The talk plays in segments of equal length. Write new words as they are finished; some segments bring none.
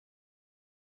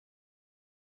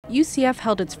UCF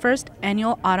held its first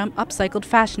annual Autumn Upcycled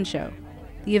Fashion Show.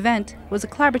 The event was a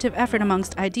collaborative effort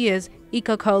amongst I.D.E.A.S,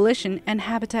 Eco Coalition, and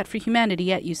Habitat for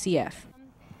Humanity at UCF.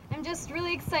 I'm just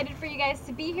really excited for you guys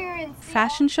to be here and see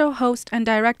Fashion show host and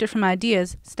director from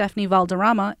I.D.E.A.S, Stephanie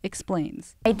Valderrama,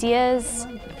 explains. I.D.E.A.S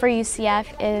for UCF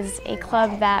is a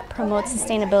club that promotes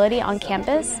sustainability on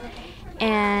campus,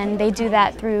 and they do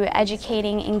that through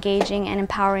educating, engaging, and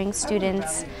empowering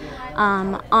students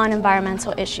on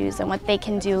environmental issues and what they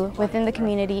can do within the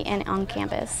community and on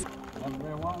campus.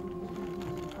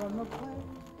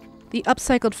 The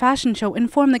Upcycled Fashion Show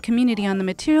informed the community on the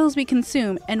materials we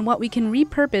consume and what we can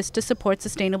repurpose to support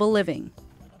sustainable living.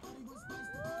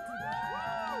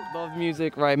 Love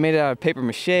music, right? Made it out of paper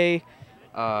mache,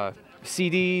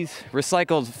 CDs,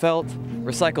 recycled felt,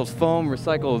 recycled foam,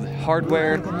 recycled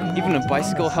hardware, even a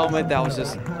bicycle helmet that was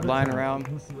just lying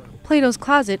around. Plato's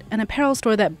Closet, an apparel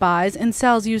store that buys and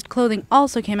sells used clothing,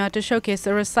 also came out to showcase a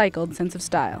recycled sense of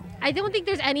style. I don't think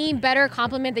there's any better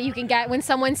compliment that you can get when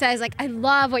someone says, like, I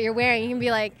love what you're wearing. You can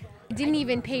be like, I didn't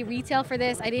even pay retail for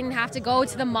this. I didn't have to go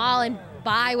to the mall and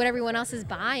buy what everyone else is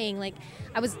buying. Like,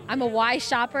 I'm a wise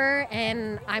shopper,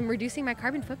 and I'm reducing my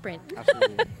carbon footprint.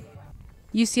 Absolutely.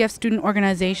 UCF student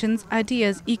organizations,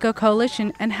 I.D.E.A.S, Eco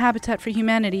Coalition, and Habitat for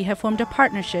Humanity have formed a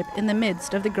partnership in the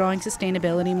midst of the growing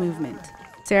sustainability movement.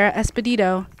 Sarah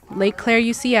Espedito, Lake Claire,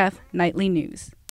 UCF, Nightly News.